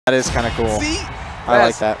That is kind of cool. See? I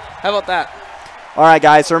like that. How about that? All right,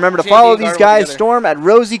 guys. So remember to follow these guys. Storm at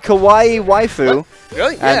Rosie Kawaii Waifu.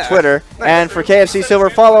 Really? And Twitter. Nice. And for KFC Silver,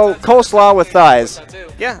 follow Coleslaw with Thighs.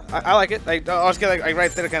 Yeah, I like it. Like, I'll just get like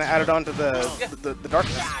right there, kind of added on to the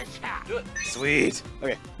darkness. Sweet.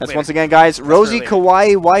 Okay. That's once again, guys. Rosie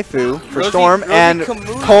Kawaii Waifu for Storm and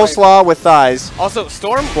Coleslaw with Thighs. Also,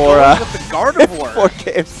 Storm for with the Gardevoir. For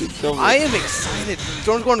KFC Silver. I am excited.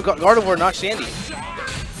 Storm's going to Gardevoir, not Shandy.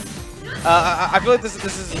 I feel like this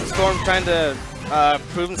is Storm trying to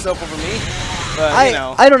prove himself over me. But, you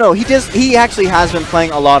know. I don't know. He actually has been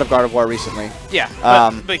playing a lot of Gardevoir recently. Yeah,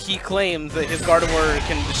 but he claims that his Gardevoir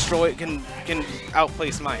can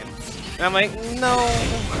outplace mine, and I'm like, no.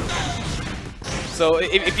 So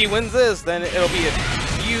if he wins this, then it'll be a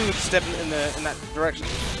huge step in that direction.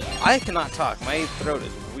 I cannot talk. My throat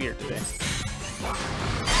is weird today.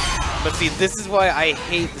 But see, this is why I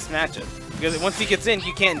hate this matchup, because once he gets in,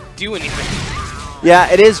 you can't do anything.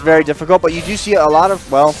 Yeah, it is very difficult, but you do see a lot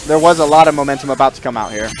of, well, there was a lot of momentum about to come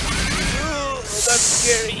out here. That's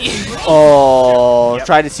scary. Oh, yep.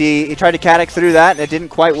 He tried to Katic through that, and it didn't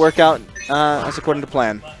quite work out as according to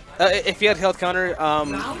plan. If he had health counter,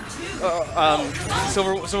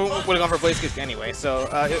 Silver would have gone for Blaziken anyway, so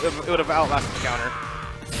it would have outlasted the counter.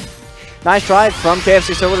 Nice try from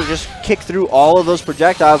KFC Silver to just kick through all of those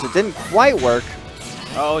projectiles. It didn't quite work.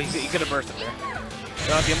 Oh, he could have bursted there.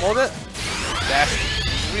 Don't have to mold it.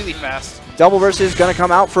 Dash really fast. Double burst is going to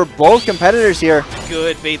come out for both competitors here.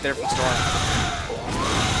 Good bait there from Storm.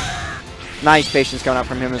 Nice patience coming out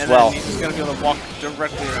from him as and well. He's just going to be able to walk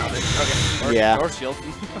directly around it. Okay. Yeah. Or shield.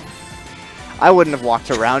 I wouldn't have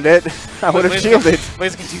walked around it. I would have shielded.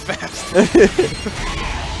 Blaziken too fast.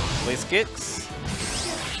 Blaze kicks.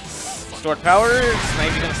 Stored power.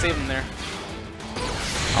 Snivy going to save him there.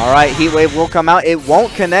 All right, Heat Wave will come out. It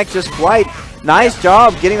won't connect just quite. Nice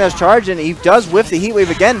job getting those charged, and he does whiff the Heat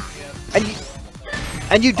Wave again.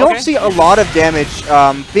 And you don't see a lot of damage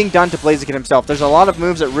being done to Blaziken himself. There's a lot of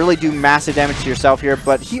moves that really do massive damage to yourself here,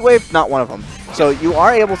 but Heat Wave, not one of them. So you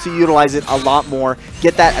are able to utilize it a lot more,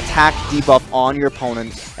 get that attack debuff on your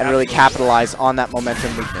opponent, and really capitalize on that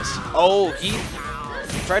momentum weakness. Oh, he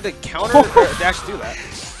tried to counter or dash through that.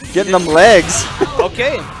 Getting them legs.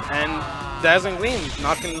 Okay, and Dazzling Gleam,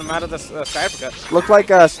 knocking them out of the sky uppercut. Looked like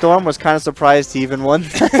Storm was kind of surprised he even won.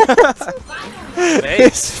 Hey.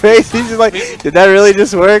 His face, he's just like, did that really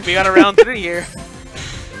just work? We got a round 3 here.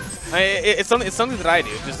 It's something that I do,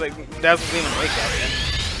 just like Dazzling Gleam and Wake Up, and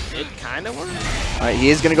it kind of works. All right, he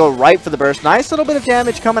is going to go right for the burst. Nice little bit of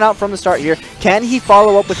damage coming out from the start here. Can he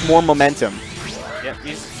follow up with more momentum? Yep,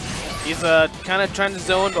 he's kind of trying to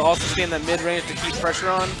zone, but also stay in that mid-range to keep pressure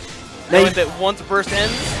on. Knowing that once burst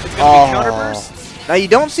ends, it's going to be counter burst. Now you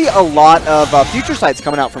don't see a lot of future sights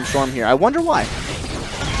coming out from Storm here. I wonder why.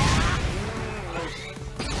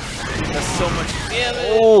 That's so much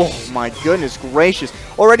damage. Oh my goodness gracious!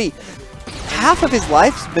 Already, half of his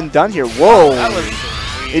life's been done here. Whoa! That was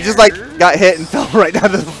weird. He just like got hit and fell right down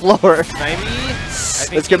to the floor.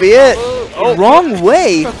 That's gonna be it. Oh, wrong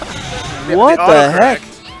way. What the heck?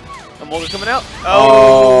 The mold is coming out.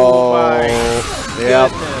 Oh my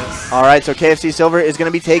goodness. All right, so KFC Silver is going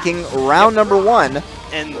to be taking round number 1.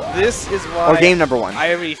 And this is why game number 1.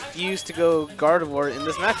 I refuse to go Gardevoir in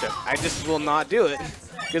this matchup. I just will not do it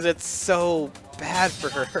because it's so bad for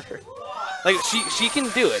her. Like, she can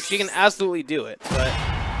do it. She can absolutely do it. But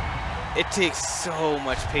it takes so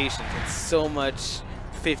much patience and so much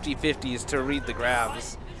 50-50s to read the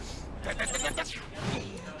grabs.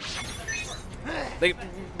 Like,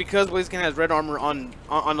 because Blaziken has red armor on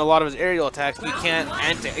a lot of his aerial attacks, you can't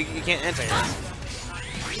anti-air.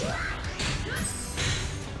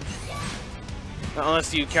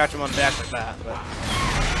 Unless you catch him on dash like that. But.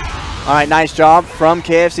 All right, nice job from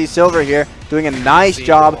KFC Silver here, doing a nice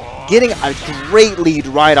job, getting a great lead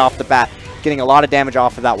right off the bat, getting a lot of damage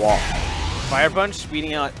off of that wall. Fire Punch,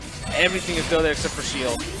 beating out everything is still there except for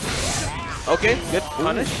shield. Okay, good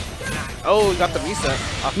punish. Oh, we got the reset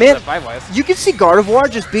off Man, of that 5-wise. You can see Gardevoir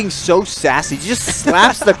just being so sassy. She just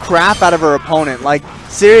slaps the crap out of her opponent. Like,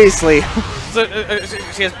 seriously. So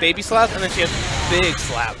she has baby slaps and then she has big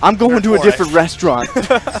slaps. I'm going to a different restaurant.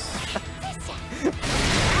 Alright,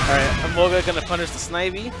 Amolga gonna punish the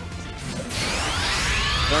Snivy.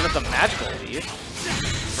 Learn at the magical lead.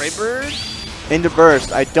 Raybird. Into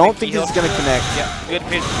burst. I don't think this is going to connect. Yep, good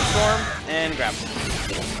pitch from Storm and grab.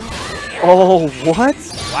 Oh, what?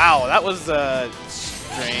 Wow, that was a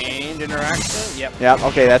strange interaction. Yep. Yep,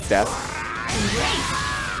 okay, that's death.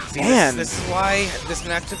 See, Man. This is why this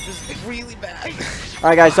matchup is really bad. All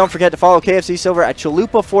right, guys, don't forget to follow KFC Silver at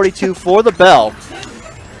Chalupa42 for the bell.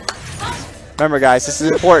 Remember, guys, this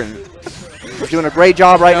is important. We're doing a great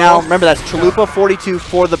job right now. Remember, that's Chalupa 42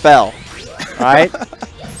 for the bell. All right?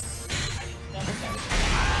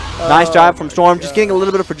 Nice job from Storm. Just getting a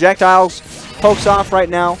little bit of projectiles. Pokes off right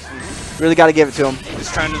now. Really got to give it to him.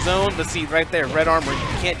 Just trying to zone, but see, right there, red armor, you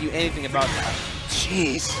can't do anything about that.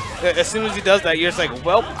 Jeez. As soon as he does that, you're just like,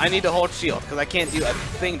 well, I need to hold shield, because I can't do a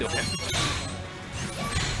thing to him.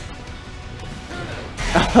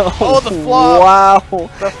 Oh, the flop! Wow.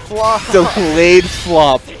 The flop! Delayed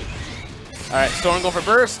flop. Alright, Storm going for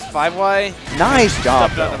burst, 5Y. Nice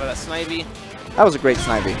job, Stuffed out by that Snivy. That was a great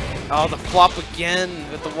Snivy. Oh, the flop again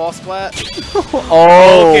with the wall splat.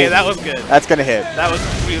 Oh. Okay, that was good. That's going to hit. That was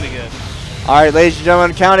really good. All right, ladies and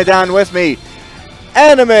gentlemen, count it down with me.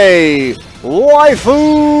 Anime Waifu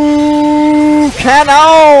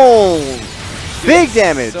Canal. Big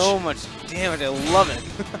damage. So much damage. I love it.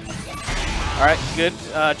 All right, good.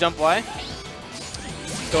 Jump Y.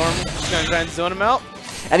 Storm just going to try and zone him out.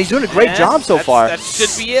 And he's doing a great job so far. That should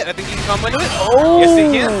be it. I think he can combo into it. Oh, yes, he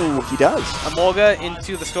can. He does. Amolga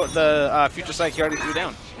into the future psych he already threw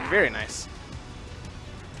down. Very nice.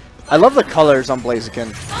 I love the colors on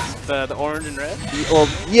Blaziken. The orange and red. Well,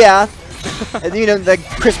 yeah. And, you know, the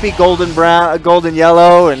crispy golden brown, golden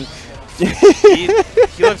yellow, and he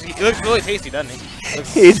looks really tasty, doesn't he?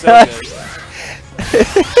 He so does. Good.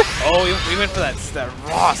 Oh, we went for that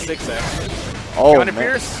raw 6F. Oh, Counter man.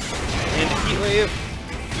 Pierce into Heat Wave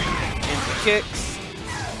into kicks.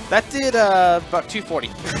 That did about 240.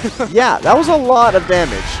 Yeah, that was a lot of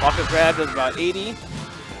damage. Pocket grab does about 80.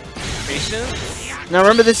 Patience. Now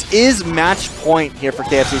remember, this is match point here for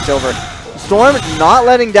KFC Silver. Storm not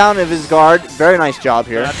letting down of his guard. Very nice job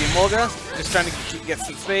here. The Emolga, just trying to get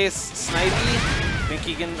some space. Snivy, think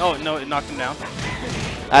he can. Oh no, it knocked him down.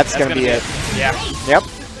 That's gonna be it. Yeah. Yep.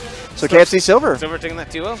 So KFC Silver. Silver taking that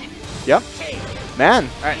 2-0. Yep. Man,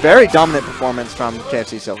 right. Very dominant performance from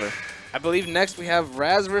KFC Silver. I believe next we have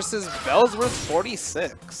Raz versus bellsworth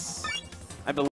 46. I believe.